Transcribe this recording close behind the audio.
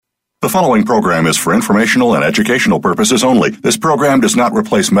following program is for informational and educational purposes only. This program does not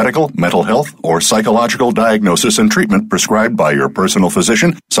replace medical, mental health, or psychological diagnosis and treatment prescribed by your personal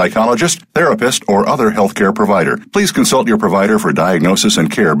physician, psychologist, therapist, or other healthcare provider. Please consult your provider for diagnosis and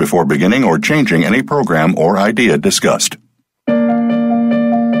care before beginning or changing any program or idea discussed.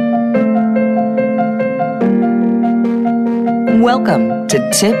 Welcome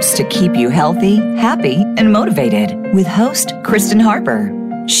to Tips to Keep You Healthy, Happy, and Motivated with host Kristen Harper.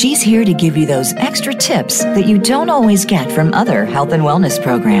 She's here to give you those extra tips that you don't always get from other health and wellness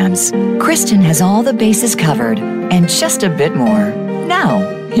programs. Kristen has all the bases covered and just a bit more.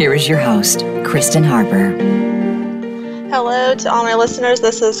 Now, here is your host, Kristen Harper. Hello to all my listeners.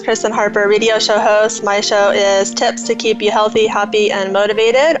 This is Kristen Harper, radio show host. My show is Tips to Keep You Healthy, Happy, and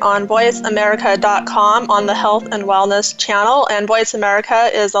Motivated on voiceamerica.com on the Health and Wellness channel. And Voice America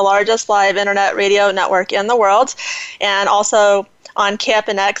is the largest live internet radio network in the world, and also on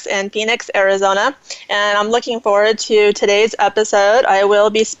KFNX in Phoenix, Arizona. And I'm looking forward to today's episode. I will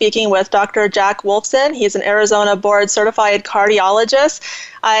be speaking with Dr. Jack Wolfson. He's an Arizona board certified cardiologist.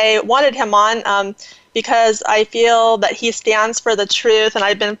 I wanted him on because I feel that he stands for the truth, and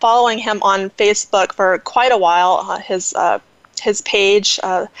I've been following him on Facebook for quite a while, his page,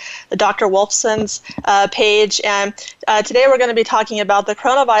 the Dr. Wolfson's page, and today we're going to be talking about the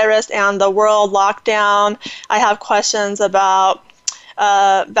coronavirus and the world lockdown. I have questions about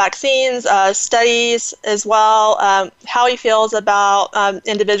vaccines, studies as well, how he feels about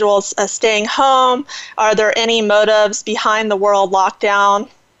individuals staying home, are there any motives behind the world lockdown,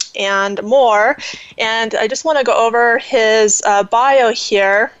 and more. And I just want to go over his bio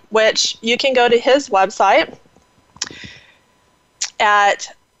here, which you can go to his website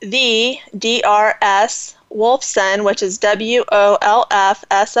at the DRS Wolfson, which is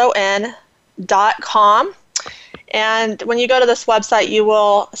WOLFSON.com. And when you go to this website, you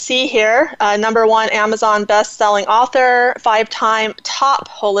will see here, #1 Amazon best-selling author, 5-time top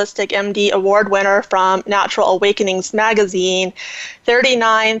Holistic MD award winner from Natural Awakenings magazine,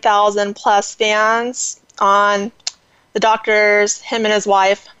 39,000 plus fans on the doctor's, him and his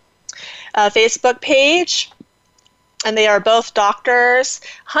wife, Facebook page. And they are both doctors,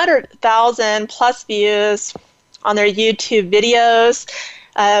 100,000 plus views on their YouTube videos.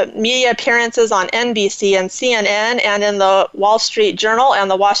 Media appearances on NBC and CNN and in the Wall Street Journal and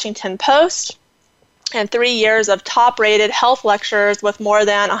the Washington Post, and 3 years of top-rated health lectures with more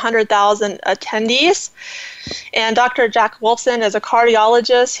than 100,000 attendees. And Dr. Jack Wolfson is a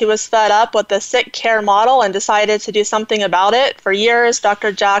cardiologist who was fed up with the sick care model and decided to do something about it. For years,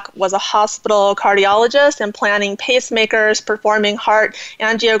 Dr. Jack was a hospital cardiologist, implanting pacemakers, performing heart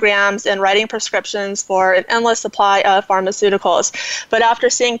angiograms, and writing prescriptions for an endless supply of pharmaceuticals. But after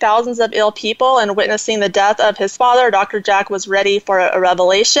seeing thousands of ill people and witnessing the death of his father, Dr. Jack was ready for a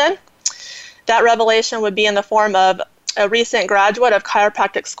revelation. That revelation would be in the form of a recent graduate of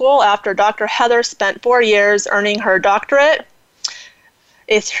chiropractic school after Dr. Heather spent 4 years earning her doctorate.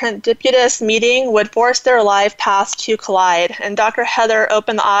 A serendipitous meeting would force their life paths to collide, and Dr. Heather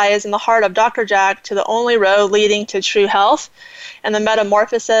opened the eyes and the heart of Dr. Jack to the only road leading to true health, and the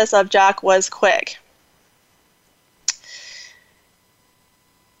metamorphosis of Jack was quick.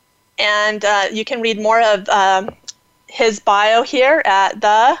 And you can read more of his bio here at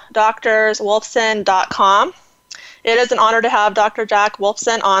thedoctorswolfson.com. It is an honor to have Dr. Jack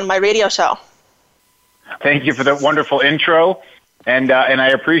Wolfson on my radio show. Thank you for the wonderful intro, and I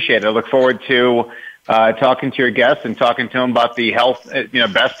appreciate it. I look forward to talking to your guests and talking to them about the health,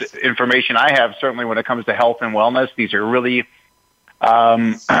 best information I have, certainly when it comes to health and wellness. These are really,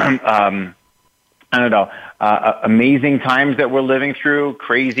 amazing times that we're living through,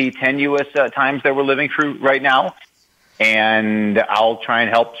 crazy, tenuous times that we're living through right now. And I'll try and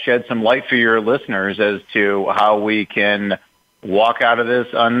help shed some light for your listeners as to how we can walk out of this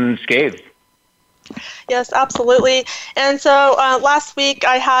unscathed. Yes, absolutely. And so last week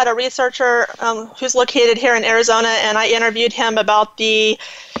I had a researcher who's located here in Arizona, and I interviewed him about the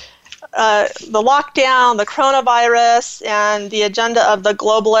lockdown, the coronavirus, and the agenda of the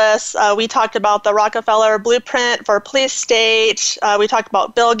globalists. We talked about the Rockefeller blueprint for police state. We talked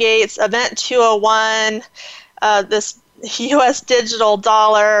about Bill Gates, Event 201, this U.S. digital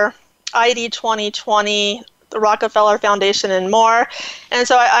dollar, ID 2020, the Rockefeller Foundation, and more. And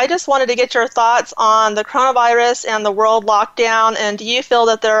so I just wanted to get your thoughts on the coronavirus and the world lockdown, and do you feel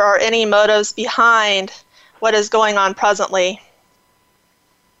that there are any motives behind what is going on presently?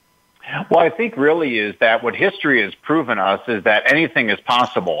 Well, I think really is that what history has proven us is that anything is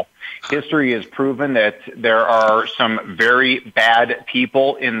possible. History has proven that there are some very bad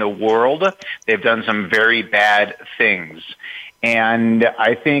people in the world. They've done some very bad things. And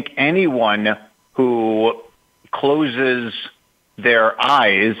I think anyone who closes their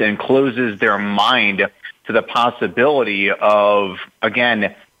eyes and closes their mind to the possibility of,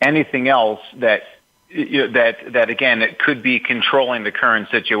 again, anything else that again, it could be controlling the current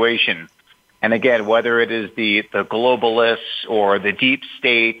situation. And again, whether it is the globalists or the deep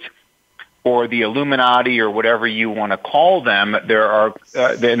state or the Illuminati or whatever you want to call them, there are,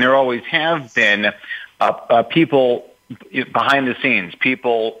 and there always have been people behind the scenes,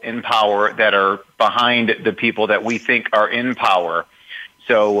 people in power that are behind the people that we think are in power.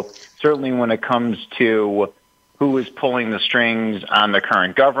 So certainly when it comes to who is pulling the strings on the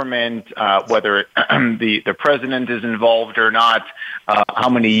current government, whether the president is involved or not, how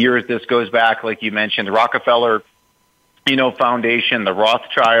many years this goes back, like you mentioned, the Rockefeller, Foundation, the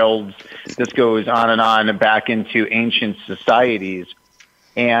Rothschilds, this goes on and on back into ancient societies.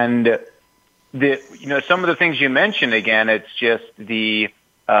 And some of the things you mentioned, again, it's just the,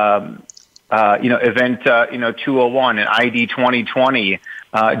 event, 201 and ID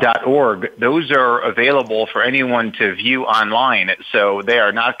 2020.org. Those are available for anyone to view online. So they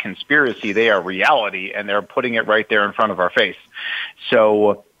are not conspiracy. They are reality, and they're putting it right there in front of our face.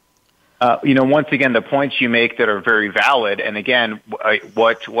 So, once again, the points you make that are very valid, and again,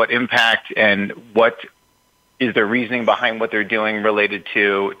 what impact and what is the reasoning behind what they're doing related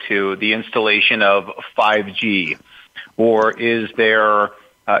to the installation of 5G? Or is there,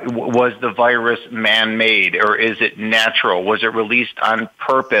 was the virus man-made, or is it natural? Was it released on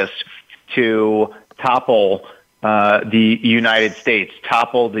purpose to topple the United States,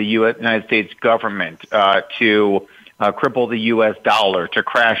 topple the United States government, to cripple the U.S. dollar, to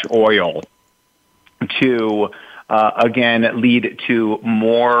crash oil, to, again, lead to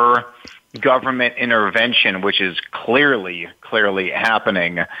more government intervention, which is clearly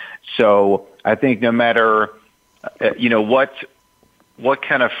happening. So I think no matter, what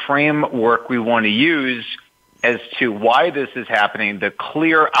kind of framework we want to use as to why this is happening, the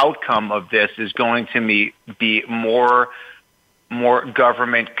clear outcome of this is going to be more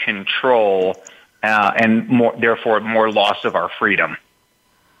government control, and therefore more loss of our freedom.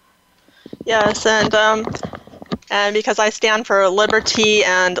 Yes, and because I stand for liberty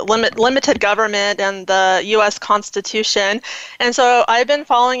and limited government and the U.S. Constitution. And so I've been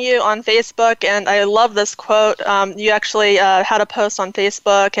following you on Facebook, and I love this quote. You actually had a post on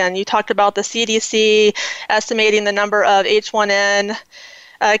Facebook, and you talked about the CDC estimating the number of H1N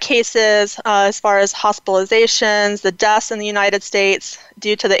cases as far as hospitalizations, the deaths in the United States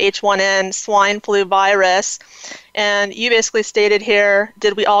due to the H1N swine flu virus. And you basically stated here,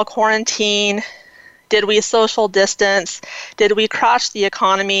 did we all quarantine? Did we social distance? Did we crash the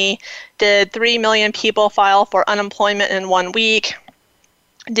economy? Did 3 million people file for unemployment in 1 week?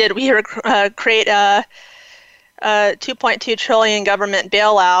 Did we create a 2.2 trillion government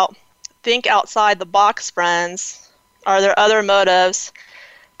bailout? Think outside the box, friends. Are there other motives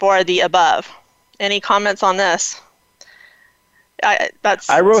for the above? Any comments on this? I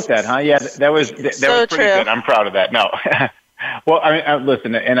wrote that, huh? Yeah, that was pretty good. I'm proud of that. No. Well,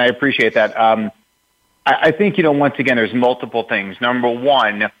 listen, and I appreciate that. I think, once again, there's multiple things. Number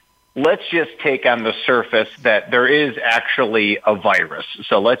one, let's just take on the surface that there is actually a virus.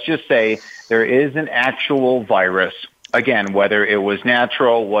 So let's just say there is an actual virus. Again, whether it was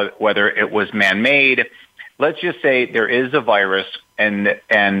natural, whether it was man-made, let's just say there is a virus and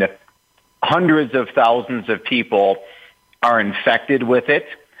hundreds of thousands of people are infected with it,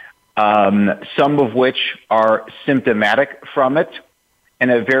 some of which are symptomatic from it, and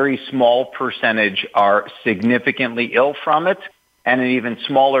a very small percentage are significantly ill from it, and an even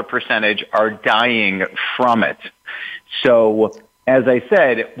smaller percentage are dying from it. So, as I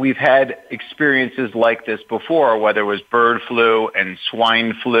said, we've had experiences like this before, whether it was bird flu and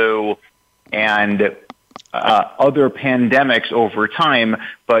swine flu and other pandemics over time,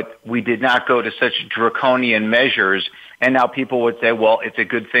 but we did not go to such draconian measures. And now people would say, well, it's a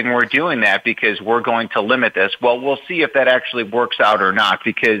good thing we're doing that because we're going to limit this. Well, we'll see if that actually works out or not,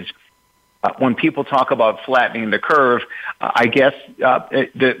 because when people talk about flattening the curve, I guess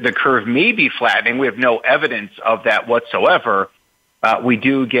the curve may be flattening. We have no evidence of that whatsoever. We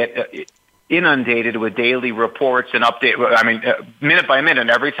do get inundated with daily reports and minute by minute.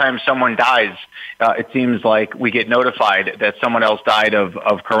 Every time someone dies, it seems like we get notified that someone else died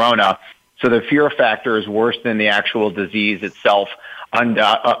of corona. So the fear factor is worse than the actual disease itself,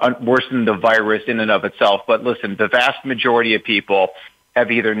 worse than the virus in and of itself. But listen, the vast majority of people have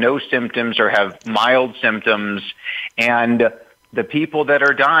either no symptoms or have mild symptoms, and the people that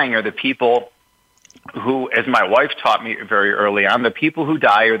are dying are the people who, as my wife taught me very early on, the people who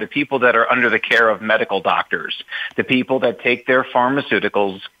die are the people that are under the care of medical doctors, the people that take their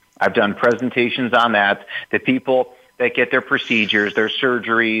pharmaceuticals. I've done presentations on that. The people that get their procedures, their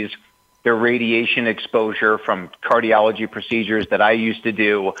surgeries, their radiation exposure from cardiology procedures that I used to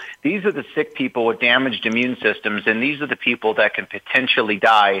do. These are the sick people with damaged immune systems, and these are the people that can potentially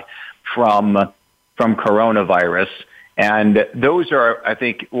die from coronavirus. And those are, I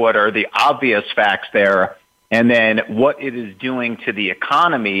think, what are the obvious facts there. And then what it is doing to the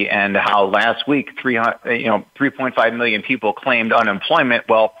economy, and how last week 3.5 million people claimed unemployment.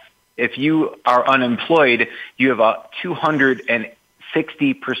 Well, if you are unemployed, you have a 260%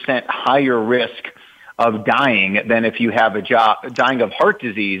 higher risk of dying than if you have a job, dying of heart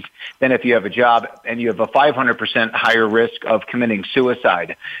disease, than if you have a job, and you have a 500% higher risk of committing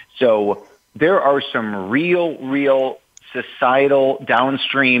suicide. So there are some real societal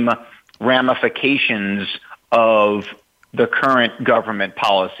downstream ramifications of the current government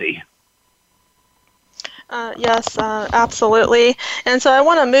policy. Yes, absolutely. And so I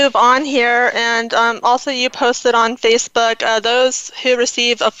want to move on here. And also you posted on Facebook, those who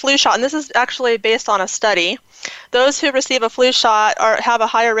receive a flu shot, and this is actually based on a study, those who receive a flu shot have a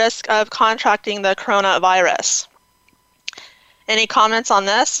higher risk of contracting the coronavirus. Any comments on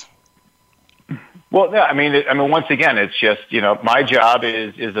this? Well, yeah, I mean, once again, it's just, my job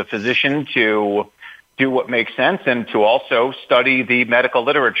is a physician to do what makes sense and to also study the medical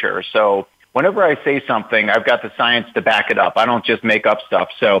literature. So whenever I say something, I've got the science to back it up. I don't just make up stuff.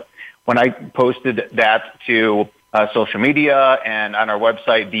 So when I posted that to social media and on our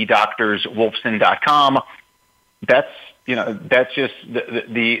website, thedoctorswolfson.com, that's just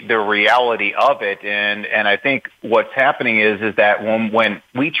the reality of it. And I think what's happening is that when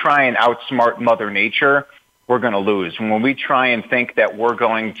we try and outsmart Mother Nature, we're going to lose. When we try and think that we're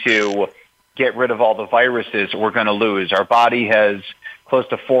going to get rid of all the viruses, we're going to lose. Our body has close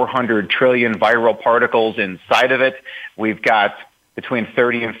to 400 trillion viral particles inside of it. We've got between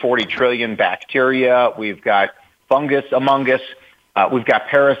 30 and 40 trillion bacteria. We've got fungus among us. We've got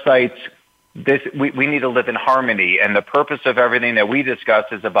parasites. We need to live in harmony, and the purpose of everything that we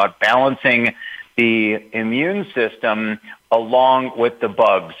discuss is about balancing the immune system along with the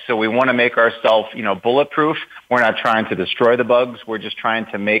bugs. So we want to make ourselves, bulletproof. We're not trying to destroy the bugs. We're just trying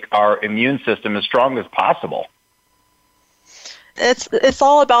to make our immune system as strong as possible. It's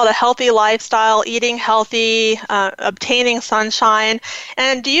all about a healthy lifestyle, eating healthy, obtaining sunshine.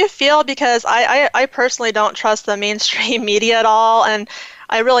 And do you feel, because I personally don't trust the mainstream media at all, and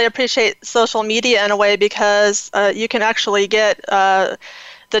I really appreciate social media in a way because you can actually get the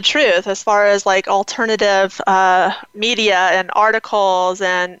truth as far as like alternative media and articles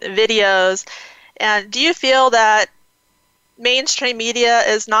and videos. And do you feel that mainstream media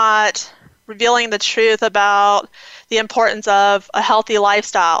is not revealing the truth about the importance of a healthy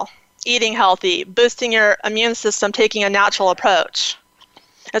lifestyle, eating healthy, boosting your immune system, taking a natural approach?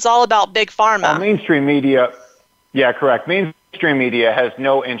 It's all about big pharma. Mainstream media, yeah, correct. Mainstream media has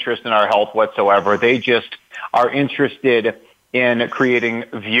no interest in our health whatsoever. They just are interested in creating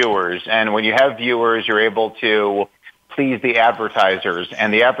viewers. And when you have viewers, you're able to please the advertisers.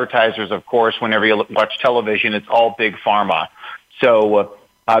 And the advertisers, of course, whenever you watch television, it's all big pharma. So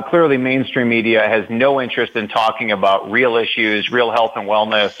clearly mainstream media has no interest in talking about real issues, real health and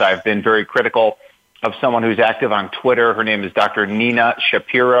wellness. I've been very critical of someone who's active on Twitter. Her name is Dr. Nina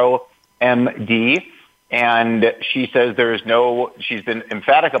Shapiro, MD. And she says she's been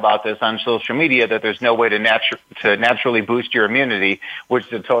emphatic about this on social media, that there's no way to naturally boost your immunity, which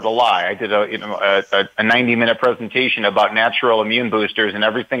is a total lie. I did a 90-minute presentation about natural immune boosters, and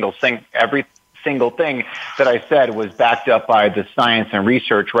every single thing that I said was backed up by the science and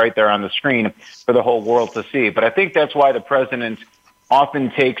research right there on the screen for the whole world to see. But I think that's why the president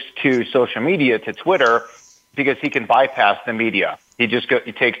often takes to social media, to Twitter, because he can bypass the media. He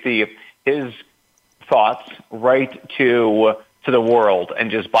takes his thoughts right to the world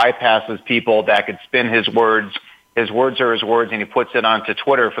and just bypasses people that could spin his words. His words are his words, and he puts it onto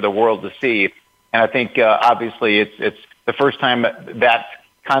Twitter for the world to see. And I think obviously it's the first time that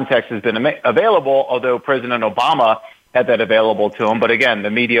context has been available, although President Obama had that available to him. But again,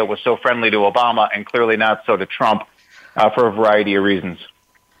 the media was so friendly to Obama and clearly not so to Trump for a variety of reasons.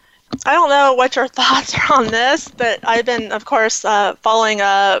 I don't know what your thoughts are on this, but I've been, of course, following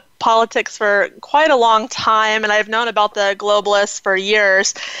politics for quite a long time, and I've known about the globalists for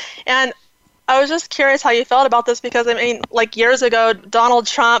years. And I was just curious how you felt about this because, like years ago, Donald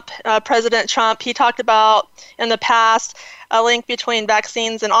Trump, President Trump, he talked about in the past a link between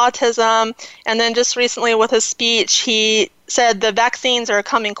vaccines and autism. And then just recently with his speech, he said the vaccines are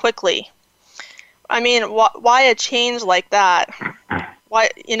coming quickly. I mean, why a change like that?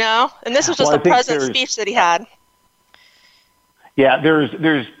 Why, And this was just a president's speech that he had. Yeah,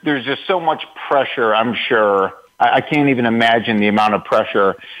 there's just so much pressure, I'm sure. I can't even imagine the amount of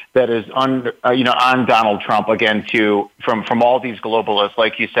pressure that is on Donald Trump, again, from all these globalists,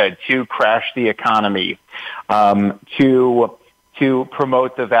 like you said, to crash the economy, to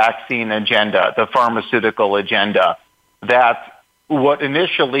promote the vaccine agenda, the pharmaceutical agenda. That what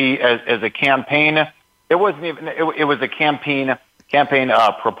initially as a campaign, it wasn't even. It was a campaign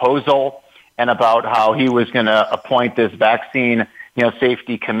proposal, and about how he was going to appoint this vaccine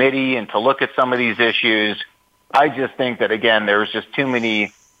safety committee and to look at some of these issues. I just think that, again, there's just too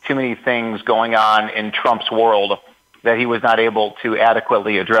many things going on in Trump's world that he was not able to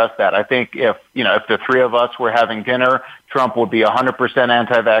adequately address that. I think if the three of us were having dinner, Trump would be 100%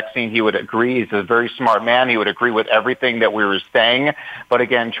 anti-vaccine. He would agree. He's a very smart man. He would agree with everything that we were saying. But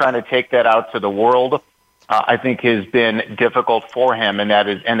again, trying to take that out to the world, I think has been difficult for him, and that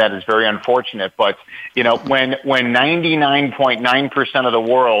is very unfortunate. But when 99.9% of the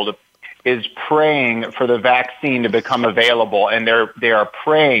world is praying for the vaccine to become available, and they are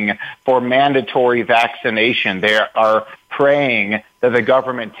praying for mandatory vaccination. They are praying that the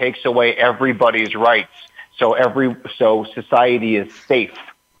government takes away everybody's rights, so society is safe.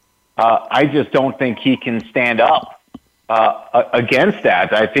 I just don't think he can stand up against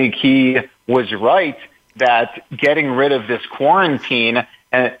that. I think he was right that getting rid of this quarantine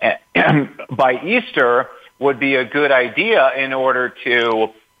by Easter would be a good idea in order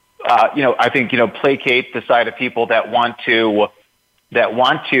to I think, placate the side of people that want to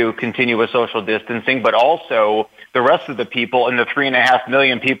continue with social distancing, but also the rest of the people and the 3.5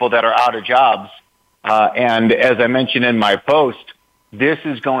 million people that are out of jobs. And as I mentioned in my post, this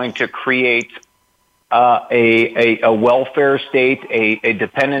is going to create a welfare state, a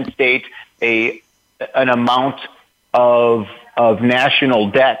dependent state, an amount of national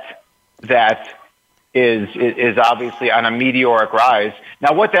debt that is obviously on a meteoric rise.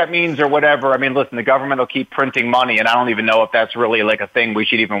 Now, what that means or whatever, I mean, listen, the government will keep printing money, and I don't even know if that's really like a thing we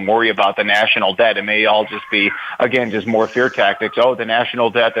should even worry about, the national debt. It may all just be, again, just more fear tactics. Oh, the national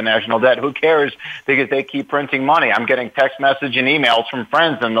debt. Who cares? Because they keep printing money. I'm getting text message and emails from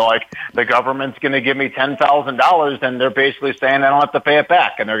friends, and they're like, the government's going to give me $10,000, and they're basically saying I don't have to pay it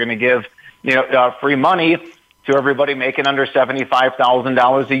back, and they're going to give free money to everybody making under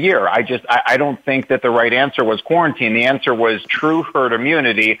 $75,000 a year. I don't think that the right answer was quarantine. The answer was true herd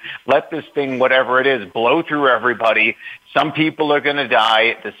immunity. Let this thing, whatever it is, blow through everybody. Some people are going to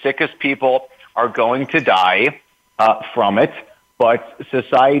die. The sickest people are going to die from it, but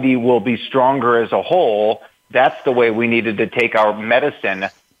society will be stronger as a whole. That's the way we needed to take our medicine,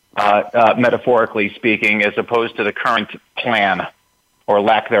 metaphorically speaking, as opposed to the current plan or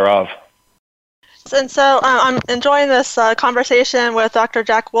lack thereof. And so I'm enjoying this conversation with Dr.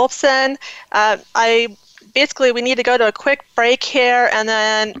 Jack Wolfson. We need to go to a quick break here, and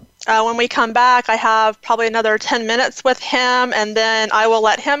then when we come back, I have probably another 10 minutes with him, and then I will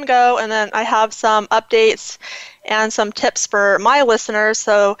let him go, and then I have some updates and some tips for my listeners.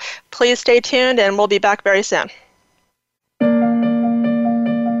 So please stay tuned, and we'll be back very soon.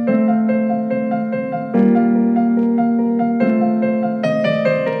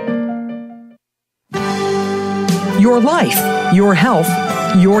 Your life, your health,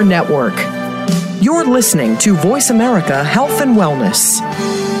 your network. You're listening to Voice America Health and Wellness.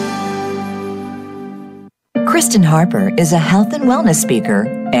 Kristen Harper is a health and wellness speaker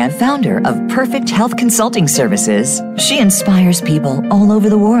and founder of Perfect Health Consulting Services. She inspires people all over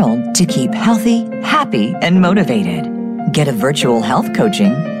the world to keep healthy, happy, and motivated. Get a virtual health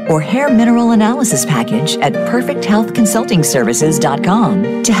coaching or hair mineral analysis package at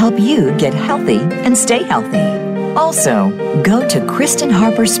perfecthealthconsultingservices.com to help you get healthy and stay healthy. Also, go to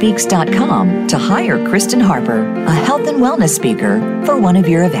KristenHarperSpeaks.com to hire Kristen Harper, a health and wellness speaker, for one of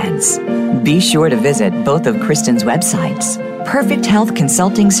your events. Be sure to visit both of Kristen's websites,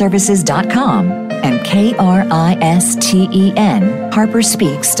 perfecthealthconsultingservices.com and KRISTEN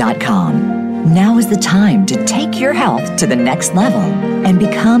HarperSpeaks.com. Now is the time to take your health to the next level and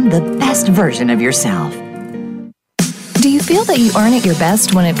become the best version of yourself. Do you feel that you aren't at your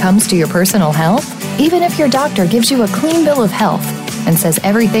best when it comes to your personal health? Even if your doctor gives you a clean bill of health and says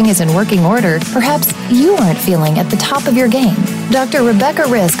everything is in working order, perhaps you aren't feeling at the top of your game. Dr. Rebecca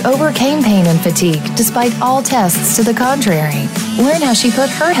Risk overcame pain and fatigue despite all tests to the contrary. Learn how she put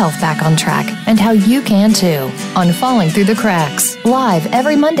her health back on track and how you can too on Falling Through the Cracks. Live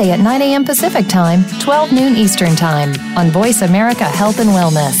every Monday at 9 a.m. Pacific Time, 12 noon Eastern Time on Voice America Health and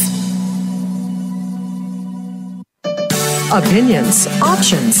Wellness. Opinions,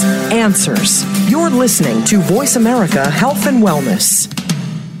 options, answers. You're listening to Voice America Health and Wellness.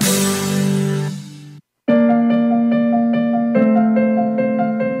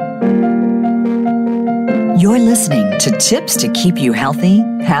 You're listening to Tips to Keep You Healthy,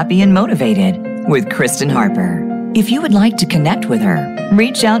 Happy, and Motivated with Kristen Harper. If you would like to connect with her,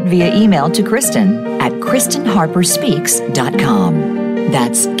 reach out via email to Kristen at KristenHarperSpeaks.com.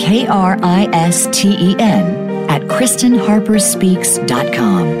 That's KRISTEN at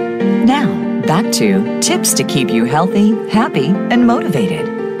KristenHarperSpeaks.com. Now, back to Tips to Keep You Healthy, Happy, and Motivated.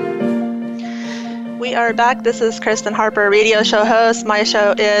 We are back. This is Kristen Harper, radio show host. My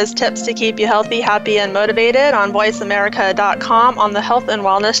show is Tips to Keep You Healthy, Happy, and Motivated on voiceamerica.com on the Health and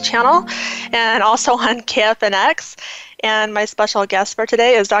Wellness channel and also on KFNX. And my special guest for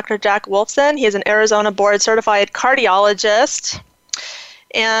today is Dr. Jack Wolfson. He is an Arizona board-certified cardiologist.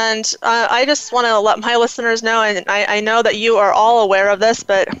 And I just want to let my listeners know, and I know that you are all aware of this,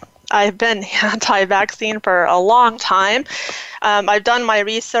 but I've been anti-vaccine for a long time. I've done my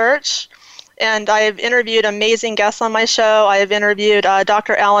research. And I've interviewed amazing guests on my show. I have interviewed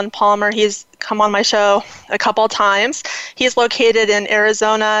Dr. Alan Palmer. He's come on my show a couple of times. He's located in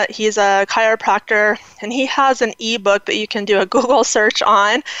Arizona. He's a chiropractor, and he has an ebook that you can do a Google search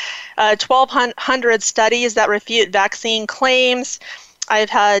on, 1,200 studies that refute vaccine claims.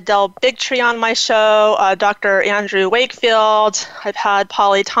 I've had Del Bigtree on my show, Dr. Andrew Wakefield. I've had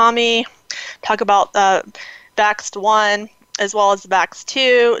Polly Tommy talk about Vaxxed 1. As well as Vax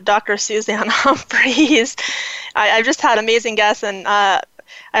 2, Dr. Suzanne Humphreys. I've just had amazing guests, and I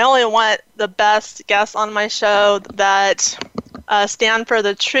only want the best guests on my show that stand for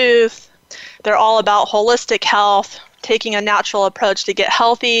the truth. They're all about holistic health, taking a natural approach to get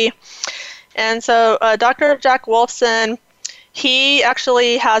healthy. And so Dr. Jack Wolfson, he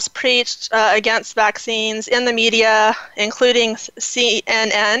actually has preached against vaccines in the media, including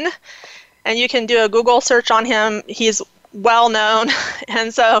CNN. And you can do a Google search on him. He's well known.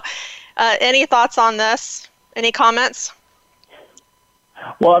 And so any thoughts on this? Any comments?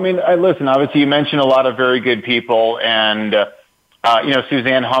 Well, I mean, listen, obviously you mentioned a lot of very good people, and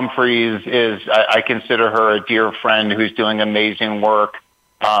Suzanne Humphreys I consider her a dear friend who's doing amazing work.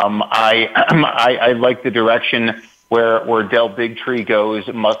 I like the direction where Del Bigtree goes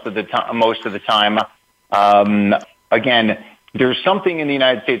most of the time. Again, there's something in the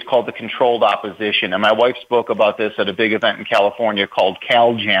United States called the controlled opposition, and my wife spoke about this at a big event in California called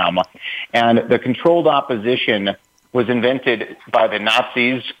CalJam. And the controlled opposition was invented by the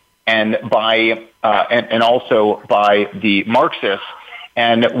Nazis and by and also by the Marxists.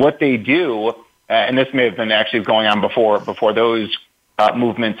 And what they do, and this may have been actually going on before those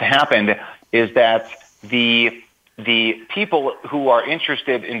movements happened, is that the people who are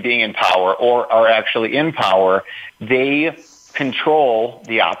interested in being in power or are actually in power, they control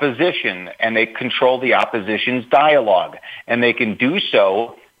the opposition, and they control the opposition's dialogue. And they can do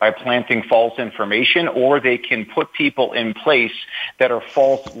so by planting false information, or they can put people in place that are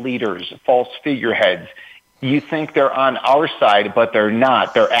false leaders, false figureheads. You think they're on our side, but they're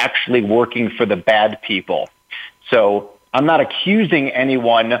not. They're actually working for the bad people. So I'm not accusing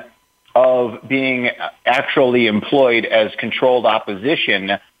anyone of being actually employed as controlled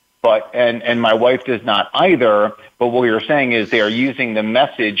opposition, and my wife does not either, but what we are saying is they are using the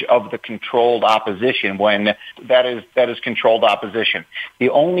message of the controlled opposition when that is controlled opposition.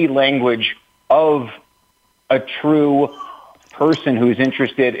 The only language of a true person who's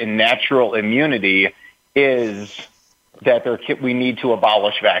interested in natural immunity is that we need to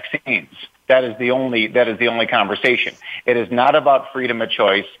abolish vaccines. That is the only conversation. It is not about freedom of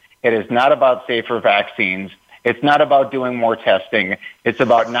choice. It is not about safer vaccines. It's not about doing more testing. It's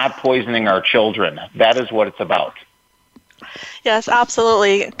about not poisoning our children. That is what it's about. Yes,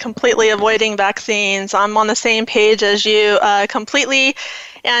 absolutely. Completely avoiding vaccines. I'm on the same page as you completely.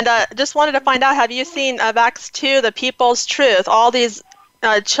 And just wanted to find out, have you seen Vax 2, The People's Truth? All these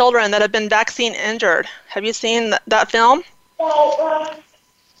children that have been vaccine injured. Have you seen that film?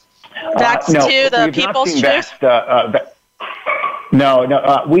 Vax 2, The People's Truth? No,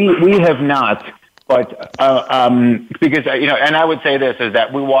 we have not. But because and I would say this is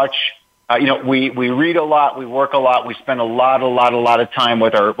that we watch, we read a lot, we work a lot, we spend a lot of time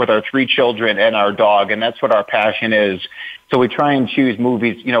with our 3 children and our dog, and that's what our passion is. So we try and choose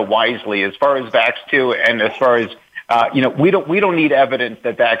movies, wisely. As far as Vax 2, and as far as we don't need evidence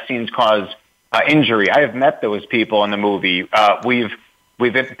that vaccines cause injury. I have met those people in the movie. We've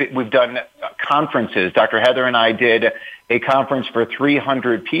done conferences. Dr. Heather and I did a conference for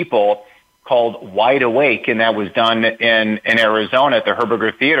 300 people. called Wide Awake, and that was done in Arizona at the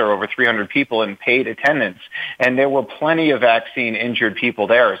Herberger Theater, over 300 people in paid attendance. And there were plenty of vaccine-injured people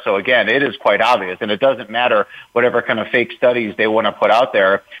there. So again, it is quite obvious, and it doesn't matter whatever kind of fake studies they want to put out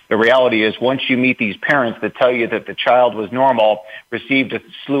there. The reality is once you meet these parents that tell you that the child was normal, received a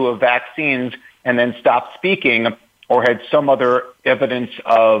slew of vaccines, and then stopped speaking or had some other evidence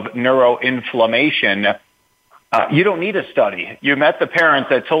of neuroinflammation, you don't need a study. You met the parents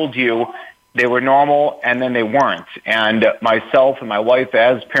that told you they were normal, and then they weren't. And myself and my wife,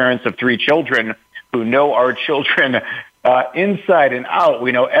 as parents of 3 children who know our children inside and out,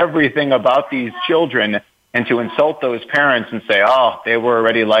 we know everything about these children. And to insult those parents and say, oh, they were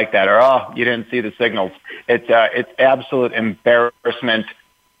already like that, or oh, you didn't see the signals. It's absolute embarrassment.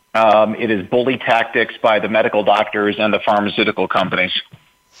 It is bully tactics by the medical doctors and the pharmaceutical companies.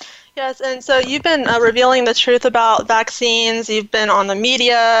 Yes, and so you've been revealing the truth about vaccines. You've been on the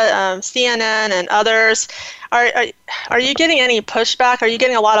media, CNN and others. Are you getting any pushback? Are you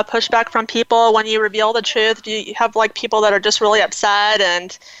getting a lot of pushback from people when you reveal the truth? Do you have like people that are just really upset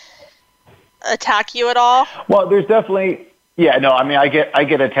and attack you at all? Well, there's definitely, yeah, no, I mean, I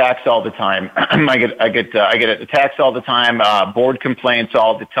get attacks all the time. I get attacks all the time, board complaints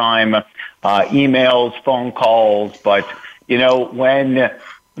all the time, emails, phone calls. But you know, when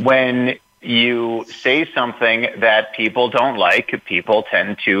you say something that people don't like, people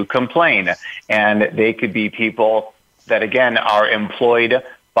tend to complain. And they could be people that, again, are employed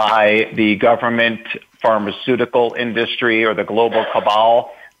by the government, pharmaceutical industry, or the global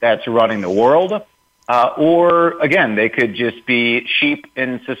cabal that's running the world. Or, again, they could just be sheep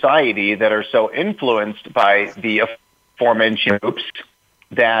in society that are so influenced by the aforementioned groups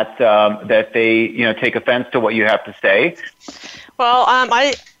that they, take offense to what you have to say. Well,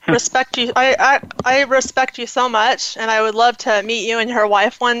 I respect you. I respect you so much, and I would love to meet you and your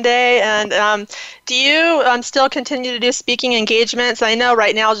wife one day. And do you still continue to do speaking engagements? I know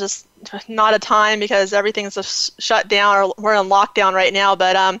right now is just not a time because everything's just shut down, or we're in lockdown right now.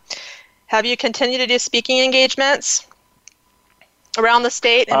 But have you continued to do speaking engagements around the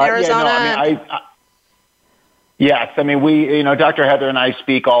state in Arizona? Yes, I mean, we, Dr. Heather and I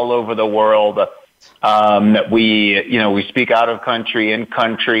speak all over the world. We speak out of country, in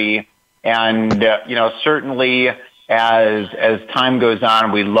country, and, certainly as time goes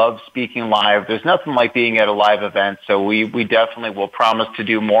on, we love speaking live. There's nothing like being at a live event, so we definitely will promise to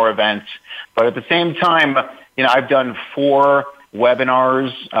do more events. But at the same time, I've done 4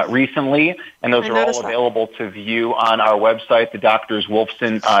 webinars recently, and those are all available to view on our website,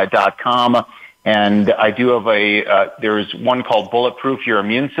 thedoctorswolfson.com. And I do have there's one called Bulletproof Your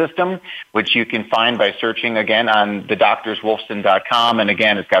Immune System, which you can find by searching, again, on thedoctorswolfson.com. And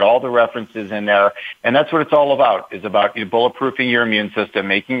again, it's got all the references in there. And that's what it's all about, is about bulletproofing your immune system,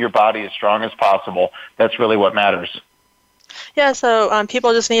 making your body as strong as possible. That's really what matters. Yeah, so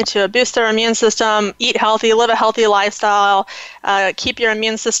people just need to boost their immune system, eat healthy, live a healthy lifestyle, keep your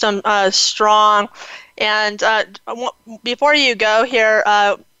immune system strong. And before you go here,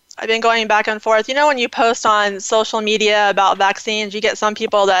 I've been going back and forth. When you post on social media about vaccines, you get some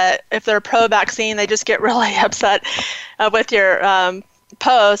people that, if they're pro-vaccine, they just get really upset with your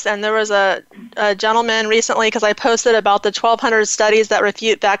post. And there was a gentleman recently, because I posted about the 1,200 studies that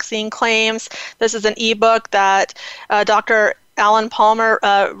refute vaccine claims. This is an ebook that Dr. Alan Palmer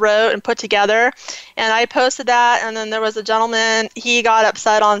wrote and put together. And I posted that, and then there was a gentleman, he got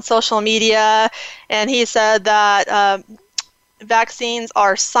upset on social media, and he said that vaccines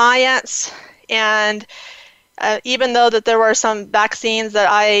are science, and even though that there were some vaccines that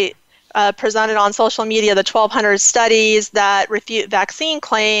I presented on social media, the 1,200 studies that refute vaccine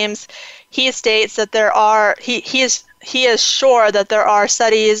claims, he states that there are, he is sure that there are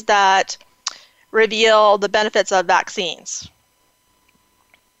studies that reveal the benefits of vaccines.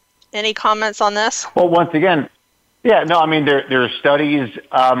 Any comments on this? Well, once again, yeah, no, I mean, there are studies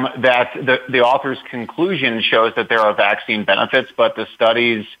that the author's conclusion shows that there are vaccine benefits, but the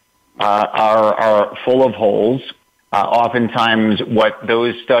studies are full of holes. Oftentimes, what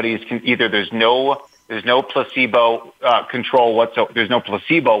those studies can either there's no placebo control whatsoever. There's no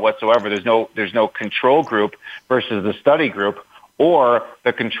placebo whatsoever. There's no control group versus the study group, or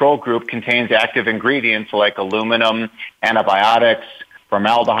the control group contains active ingredients like aluminum, antibiotics,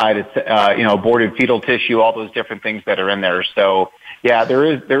 formaldehyde, aborted fetal tissue, all those different things that are in there. So, yeah, there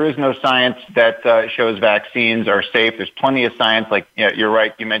is no science that shows vaccines are safe. There's plenty of science. Like, you're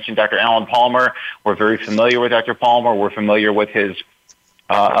right. You mentioned Dr. Alan Palmer. We're very familiar with Dr. Palmer. We're familiar with his,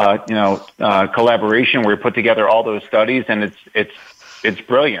 collaboration where he put together all those studies, and it's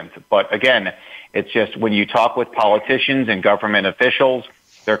brilliant. But again, it's just when you talk with politicians and government officials,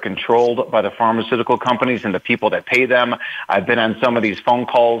 They're controlled by the pharmaceutical companies and the people that pay them. I've been on some of these phone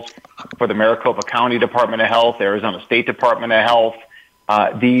calls for the Maricopa County Department of Health, Arizona State Department of Health.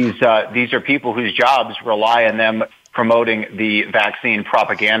 These are people whose jobs rely on them promoting the vaccine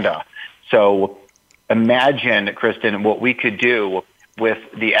propaganda. So imagine, Kristen, what we could do with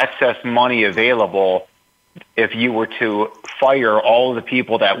the excess money available if you were to fire all of the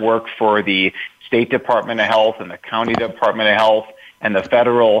people that work for the State Department of Health and the County Department of Health and the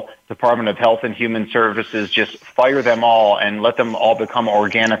Federal Department of Health and Human Services. Just fire them all and let them all become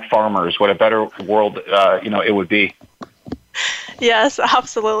organic farmers. What a better world, it would be. Yes,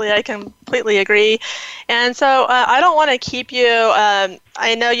 absolutely. I completely agree. And so I don't want to keep you.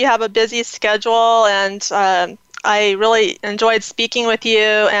 I know you have a busy schedule, and I really enjoyed speaking with you,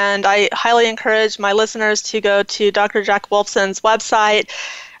 and I highly encourage my listeners to go to Dr. Jack Wolfson's website,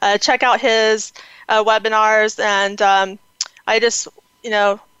 check out his webinars, and I just,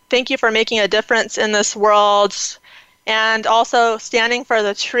 thank you for making a difference in this world and also standing for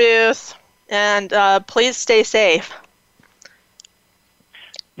the truth, and please stay safe.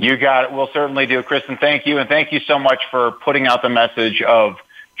 You got it. We'll certainly do. Kristen, thank you. And thank you so much for putting out the message of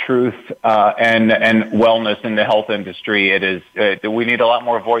truth and wellness in the health industry. It is we need a lot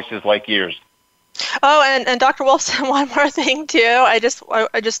more voices like yours. Oh, and Dr. Wolfson, one more thing too. I just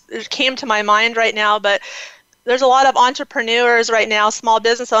it came to my mind right now, but there's a lot of entrepreneurs right now, small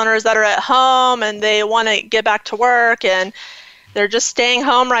business owners that are at home and they want to get back to work and they're just staying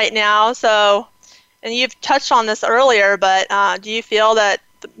home right now. So, and you've touched on this earlier, but do you feel that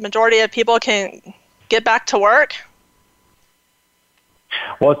the majority of people can get back to work?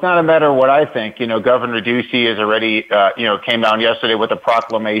 Well, it's not a matter of what I think. Governor Ducey is already, came down yesterday with a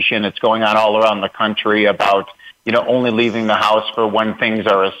proclamation. It's going on all around the country about, only leaving the house for when things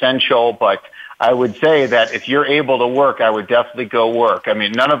are essential. But I would say that if you're able to work, I would definitely go work. I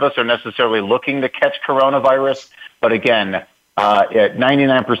mean, none of us are necessarily looking to catch coronavirus. But again, at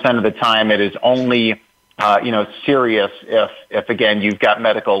 99% of the time, it is only serious if again, you've got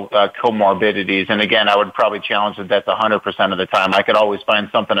medical comorbidities. And again, I would probably challenge that that's 100% of the time. I could always find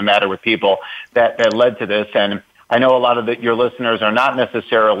something the matter with people that led to this. And I know a lot of your listeners are not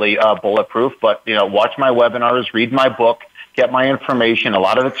necessarily bulletproof, but, watch my webinars, read my book, get my information. A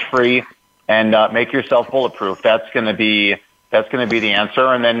lot of it's free, and make yourself bulletproof. That's going to be the answer.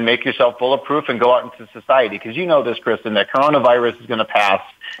 And then make yourself bulletproof and go out into society. Because you know this, Kristen, that coronavirus is going to pass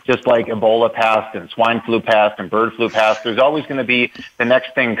just like Ebola passed and swine flu passed and bird flu passed. There's always going to be the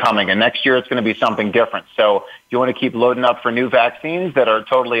next thing coming. And next year it's going to be something different. So you want to keep loading up for new vaccines that are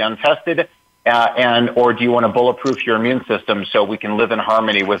totally untested? Or do you want to bulletproof your immune system so we can live in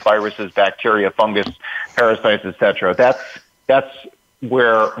harmony with viruses, bacteria, fungus, parasites, etc.? That's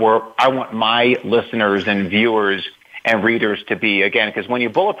where I want my listeners and viewers and readers to be, again, because when you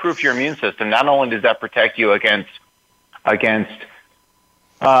bulletproof your immune system, not only does that protect you against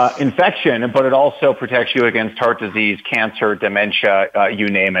infection, but it also protects you against heart disease, cancer, dementia, you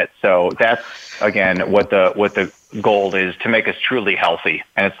name it. So that's, again, what the goal is, to make us truly healthy.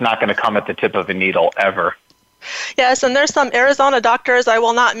 And it's not going to come at the tip of a needle ever. Yes, and there's some Arizona doctors, I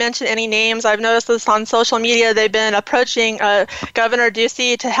will not mention any names. I've noticed this on social media. They've been approaching Governor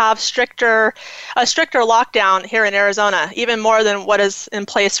Ducey to have a stricter lockdown here in Arizona, even more than what is in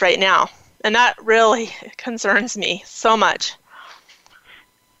place right now. And that really concerns me so much.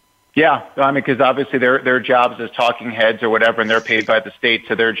 Yeah, I mean, because obviously their jobs as talking heads or whatever, and they're paid by the state,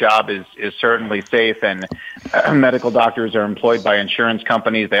 so their job is certainly safe. And medical doctors are employed by insurance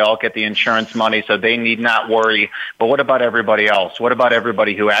companies. They all get the insurance money, so they need not worry. But what about everybody else? What about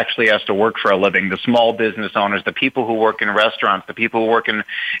everybody who actually has to work for a living? The small business owners, the people who work in restaurants, the people who work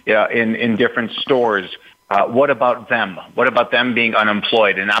in different stores. What about them? What about them being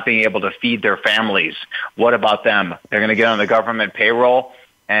unemployed and not being able to feed their families? What about them? They're going to get on the government payroll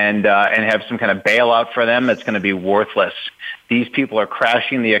and have some kind of bailout for them that's going to be worthless. These people are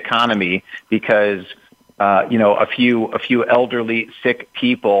crashing the economy because a few elderly, sick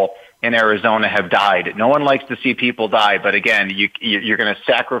people in Arizona have died. No one likes to see people die, but again, you're going to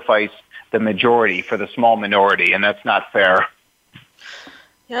sacrifice the majority for the small minority, and that's not fair.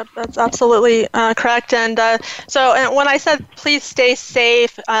 Yep, that's absolutely correct. And so when I said please stay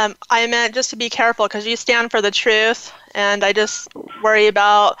safe, I meant just to be careful because you stand for the truth, and I just worry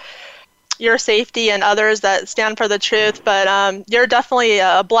about your safety and others that stand for the truth. But you're definitely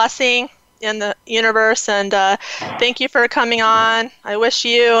a blessing in the universe, and thank you for coming on. I wish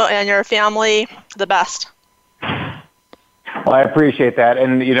you and your family the best. Well, I appreciate that.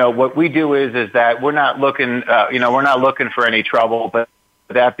 And, what we do is that we're not looking, for any trouble, but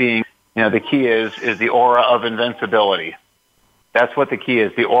that being, the key is the aura of invincibility. That's what the key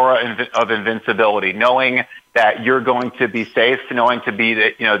is, the aura of invincibility, knowing that you're going to be safe, knowing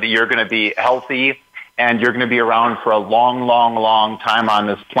that you're going to be healthy, and you're going to be around for a long, long, long time on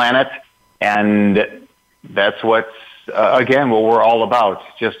this planet. And that's what's, again, what we're all about.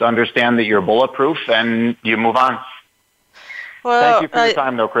 Just understand that you're bulletproof and you move on. Well, thank you for your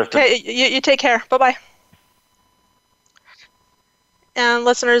time, though, Kristen. You take care. Bye-bye. And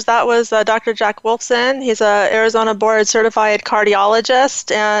listeners, that was Dr. Jack Wolfson. He's an Arizona board certified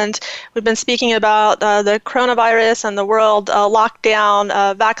cardiologist, and we've been speaking about the coronavirus and the world lockdown,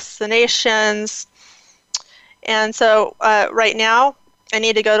 vaccinations. And so right now, I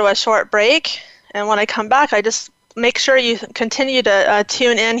need to go to a short break. And when I come back, I just make sure you continue to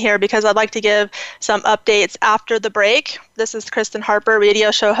tune in here, because I'd like to give some updates after the break. This is Kristen Harper,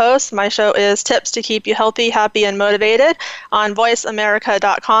 radio show host. My show is Tips to Keep You Healthy, Happy, and Motivated on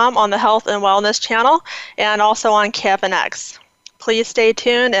voiceamerica.com on the Health and Wellness channel, and also on KFNX. Please stay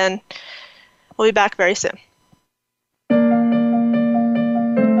tuned, and we'll be back very soon.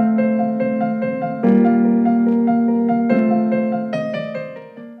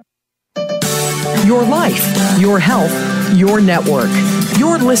 Your life, your health, your network.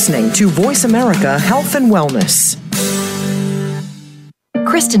 You're listening to Voice America Health and Wellness.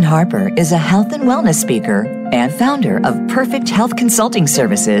 Kristen Harper is a health and wellness speaker and founder of Perfect Health Consulting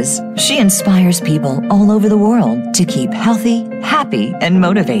Services. She inspires people all over the world to keep healthy, happy, and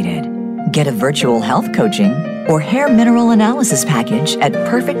motivated. Get a virtual health coaching or hair mineral analysis package at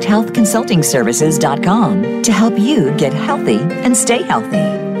perfecthealthconsultingservices.com to help you get healthy and stay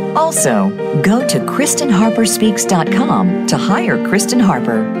healthy. Also, go to KristenHarperSpeaks.com to hire Kristen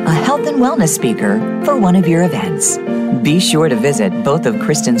Harper, a health and wellness speaker, for one of your events. Be sure to visit both of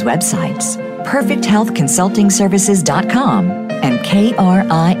Kristen's websites, PerfectHealthConsultingServices.com and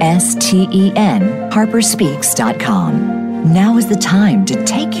KRISTEN HarperSpeaks.com. Now is the time to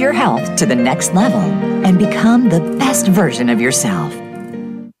take your health to the next level and become the best version of yourself.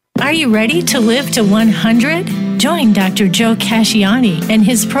 Are you ready to live to 100? Join Dr. Joe Casciani and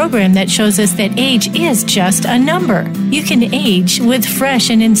his program that shows us that age is just a number. You can age with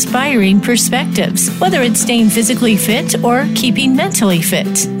fresh and inspiring perspectives, whether it's staying physically fit or keeping mentally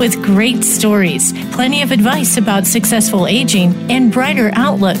fit. With great stories, plenty of advice about successful aging, and brighter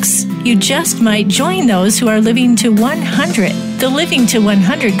outlooks. You just might join those who are living to 100. The Living to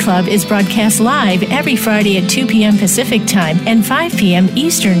 100 Club is broadcast live every Friday at 2 p.m. Pacific Time and 5 p.m.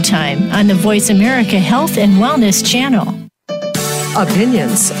 Eastern Time on the Voice America Health and Wellness channel.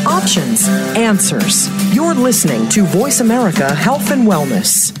 Opinions, options, answers. You're listening to Voice America Health and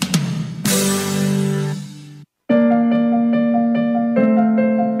Wellness.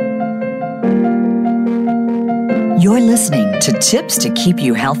 You're listening to Tips to Keep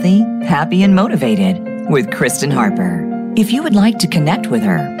You Healthy, Happy, and Motivated with Kristen Harper. If you would like to connect with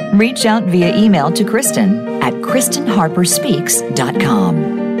her, reach out via email to Kristen at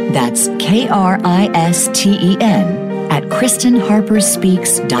KristenHarperSpeaks.com. That's KRISTEN at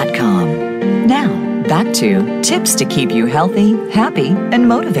KristenHarperSpeaks.com. Now, back to Tips to Keep You Healthy, Happy, and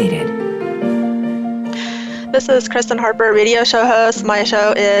Motivated. This is Kristen Harper, radio show host. My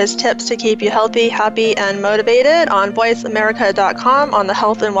show is Tips to Keep You Healthy, Happy, and Motivated on voiceamerica.com on the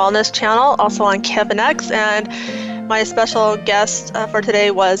Health and Wellness channel, also on KFNX. And my special guest for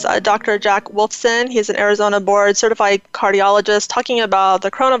today was Dr. Jack Wolfson. He's an Arizona board certified cardiologist talking about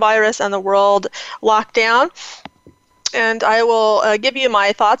the coronavirus and the world lockdown. And I will give you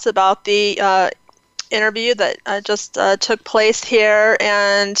my thoughts about the interview that just took place here,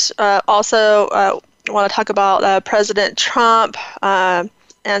 and also want to talk about President Trump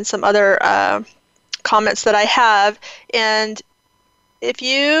and some other comments that I have. And if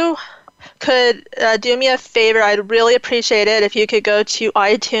you could do me a favor, I'd really appreciate it if you could go to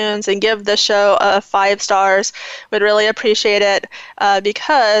iTunes and give the show 5 stars. Would really appreciate it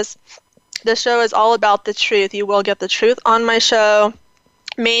because the show is all about the truth. You will get the truth on my show.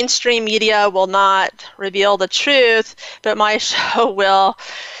 Mainstream media will not reveal the truth, but my show will.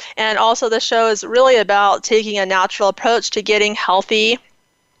 And also the show is really about taking a natural approach to getting healthy,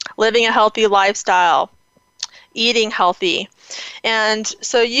 living a healthy lifestyle, eating healthy. And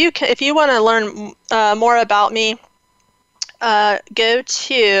so you can, if you want to learn more about me, go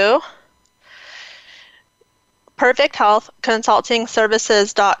to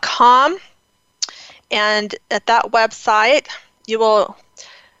perfecthealthconsultingservices.com. And at that website, you will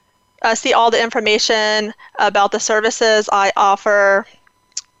see all the information about the services I offer.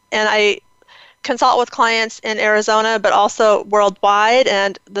 And I consult with clients in Arizona, but also worldwide.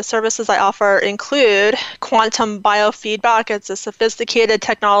 And the services I offer include quantum biofeedback. It's a sophisticated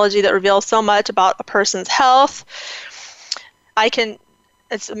technology that reveals so much about a person's health.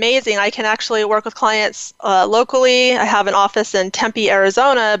 it's amazing. I can actually work with clients locally. I have an office in Tempe,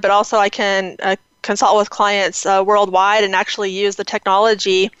 Arizona, but also I can consult with clients worldwide and actually use the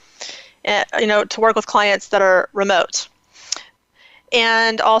technology, to work with clients that are remote.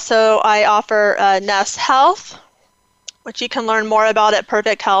 And also I offer Nest Health, which you can learn more about at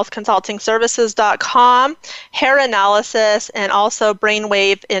perfecthealthconsultingservices.com, hair analysis, and also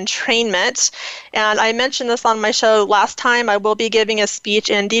brainwave entrainment. And I mentioned this on my show last time. I will be giving a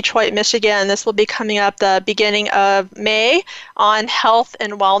speech in Detroit, Michigan. This will be coming up the beginning of May on health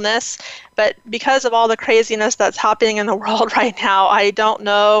and wellness. But because of all the craziness that's happening in the world right now, I don't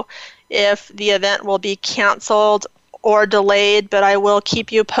know if the event will be canceled or delayed, but I will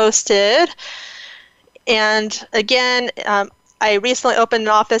keep you posted. And again, I recently opened an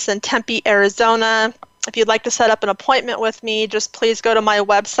office in Tempe, Arizona. If you'd like to set up an appointment with me, just please go to my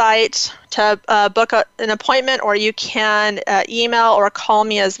website to book an appointment, or you can email or call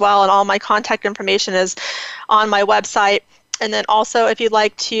me as well, and all my contact information is on my website. And then also, if you'd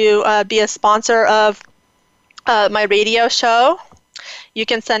like to be a sponsor of my radio show, you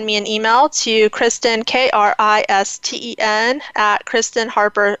can send me an email to Kristen, Kristen, at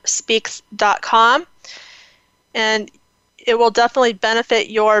KristenHarperSpeaks.com. And it will definitely benefit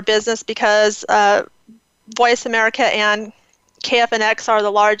your business because Voice America and KFNX are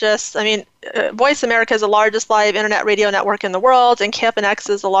the largest. Voice America is the largest live internet radio network in the world, and KFNX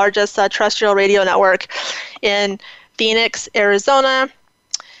is the largest terrestrial radio network in Phoenix, Arizona.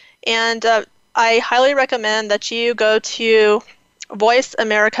 And I highly recommend that you go to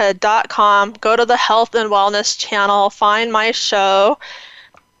voiceamerica.com, go to the Health and Wellness channel, find my show,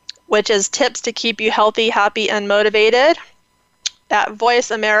 which is Tips to Keep You Healthy, Happy, and Motivated, at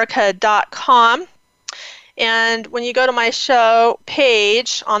voiceamerica.com. And when you go to my show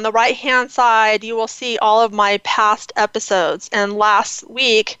page, on the right-hand side, you will see all of my past episodes. And last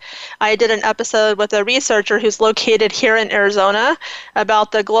week, I did an episode with a researcher who's located here in Arizona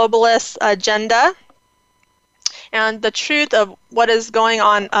about the globalist agenda and the truth of what is going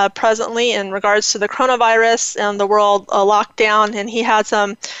on presently in regards to the coronavirus and the world lockdown. And he had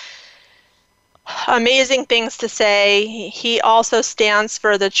some amazing things to say. He also stands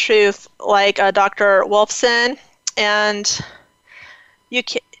for the truth, like Dr. Wolfson, and you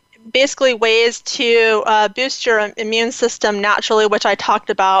can basically ways to boost your immune system naturally, which I talked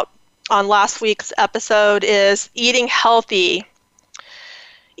about on last week's episode, is eating healthy,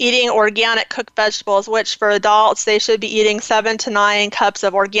 eating organic cooked vegetables, which for adults, they should be eating 7 to 9 cups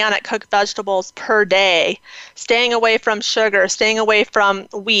of organic cooked vegetables per day, staying away from sugar, staying away from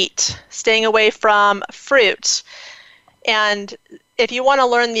wheat, staying away from fruit. And if you want to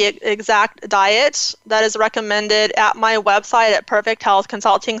learn the exact diet that is recommended at my website at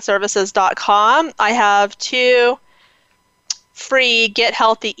perfecthealthconsultingservices.com, I have 2 free Get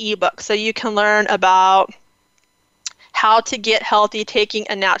Healthy ebooks, so you can learn about how to get healthy taking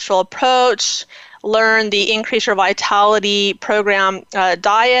a natural approach, learn the Increase Your Vitality program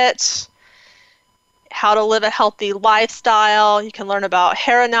diet, how to live a healthy lifestyle. You can learn about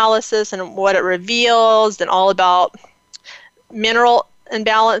hair analysis and what it reveals, and all about mineral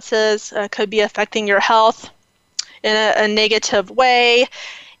imbalances could be affecting your health in a negative way,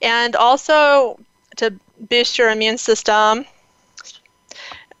 and also to boost your immune system.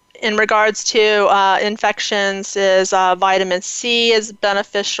 In regards to infections, is vitamin C is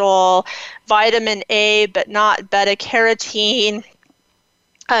beneficial, vitamin A, but not beta-carotene.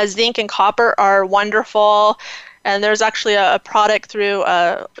 Zinc and copper are wonderful, and there's actually a product through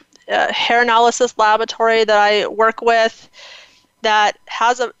a hair analysis laboratory that I work with that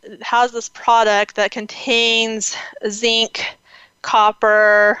has this product that contains zinc,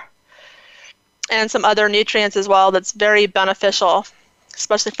 copper, and some other nutrients as well that's very beneficial,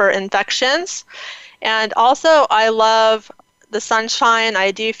 especially for infections. And also, I love the sunshine.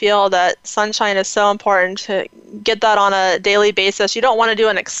 I do feel that sunshine is so important to get that on a daily basis. You don't want to do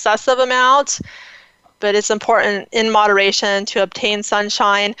an excessive amount, but it's important in moderation to obtain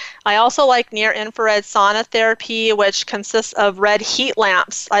sunshine. I also like near-infrared sauna therapy, which consists of red heat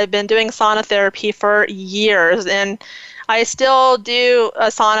lamps. I've been doing sauna therapy for years, and I still do a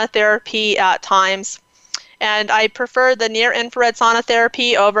sauna therapy at times. And I prefer the near-infrared sauna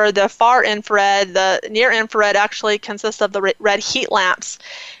therapy over the far infrared. The near-infrared actually consists of the red heat lamps.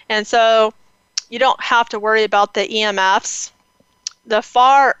 And so you don't have to worry about the EMFs. The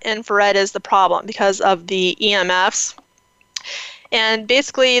far infrared is the problem because of the EMFs. And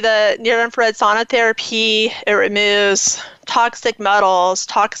basically the near-infrared sauna therapy, it removes toxic metals,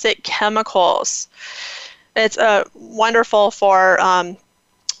 toxic chemicals. It's wonderful for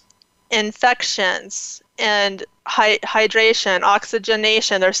infections, and hydration,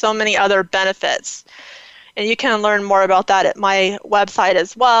 oxygenation. There's so many other benefits. And you can learn more about that at my website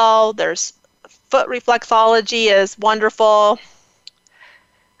as well. There's foot reflexology is wonderful.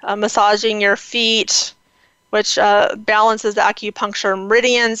 Massaging your feet, which balances the acupuncture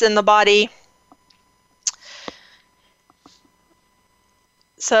meridians in the body.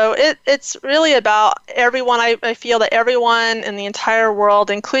 So it's really about everyone. I feel that everyone in the entire world,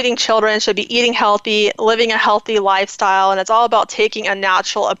 including children, should be eating healthy, living a healthy lifestyle, and it's all about taking a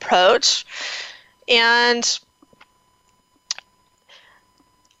natural approach. And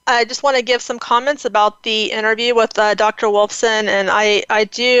I just want to give some comments about the interview with Dr. Wolfson, and I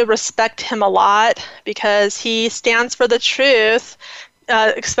do respect him a lot because he stands for the truth,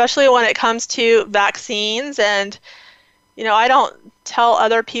 especially when it comes to vaccines. And, you know, I don't tell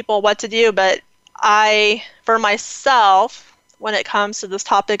other people what to do, but for myself, when it comes to this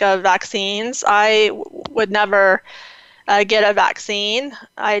topic of vaccines, I would never get a vaccine.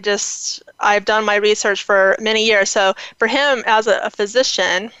 I've done my research for many years. So for him as a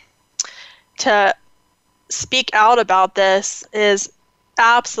physician to speak out about this is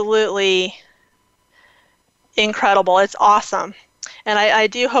absolutely incredible. It's awesome. And I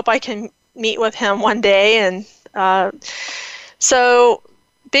do hope I can meet with him one day. And so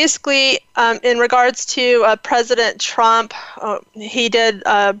basically, in regards to President Trump, he did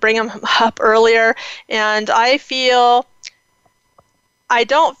bring him up earlier, and I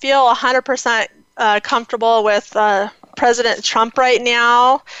don't feel 100% comfortable with President Trump right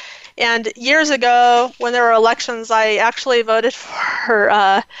now. And years ago, when there were elections, I actually voted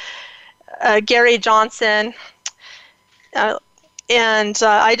for Gary Johnson. And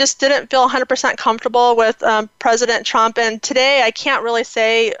I just didn't feel 100% comfortable with President Trump. And today, I can't really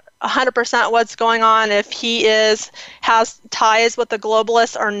say 100% what's going on, if he has ties with the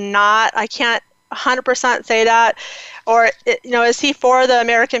globalists or not. I can't 100% say that. Or, is he for the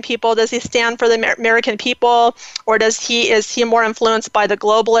American people? Does he stand for the American people? Or is he more influenced by the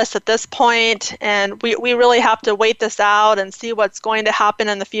globalists at this point? And we really have to wait this out and see what's going to happen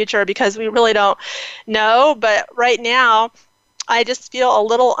in the future, because we really don't know. But right now, I just feel a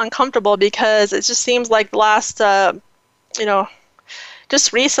little uncomfortable because it just seems like the last,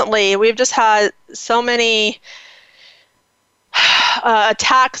 just recently, we've just had so many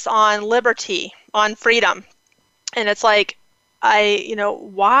attacks on liberty, on freedom. And it's like,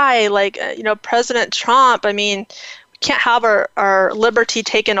 why? Like, President Trump, I mean, we can't have our liberty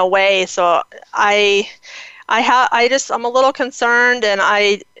taken away. So I'm a little concerned, and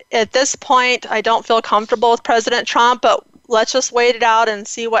at this point, I don't feel comfortable with President Trump, but let's just wait it out and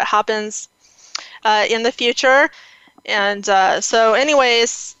see what happens in the future. And so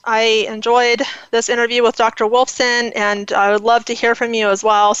anyways, I enjoyed this interview with Dr. Wolfson, and I would love to hear from you as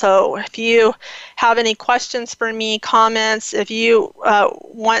well. So if you have any questions for me, comments, if you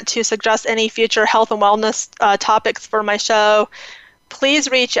want to suggest any future health and wellness topics for my show,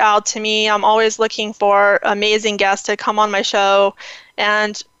 please reach out to me. I'm always looking for amazing guests to come on my show.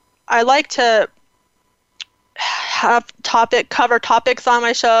 And I like to cover topics on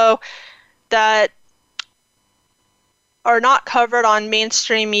my show that are not covered on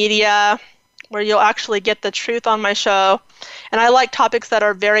mainstream media, where you'll actually get the truth on my show. And I like topics that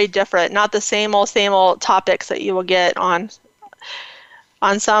are very different, not the same old topics that you will get on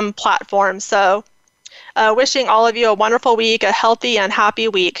some platforms. So wishing all of you a wonderful week, a healthy and happy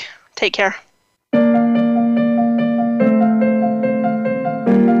week. Take care.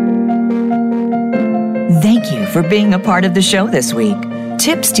 Thank you for being a part of the show this week.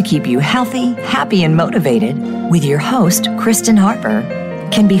 Tips to keep you healthy, happy, and motivated with your host, Kristen Harper,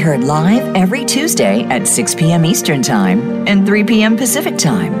 can be heard live every Tuesday at 6 p.m. Eastern Time and 3 p.m. Pacific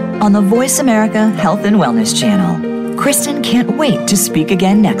Time on the Voice America Health and Wellness Channel. Kristen can't wait to speak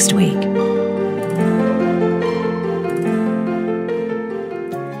again next week.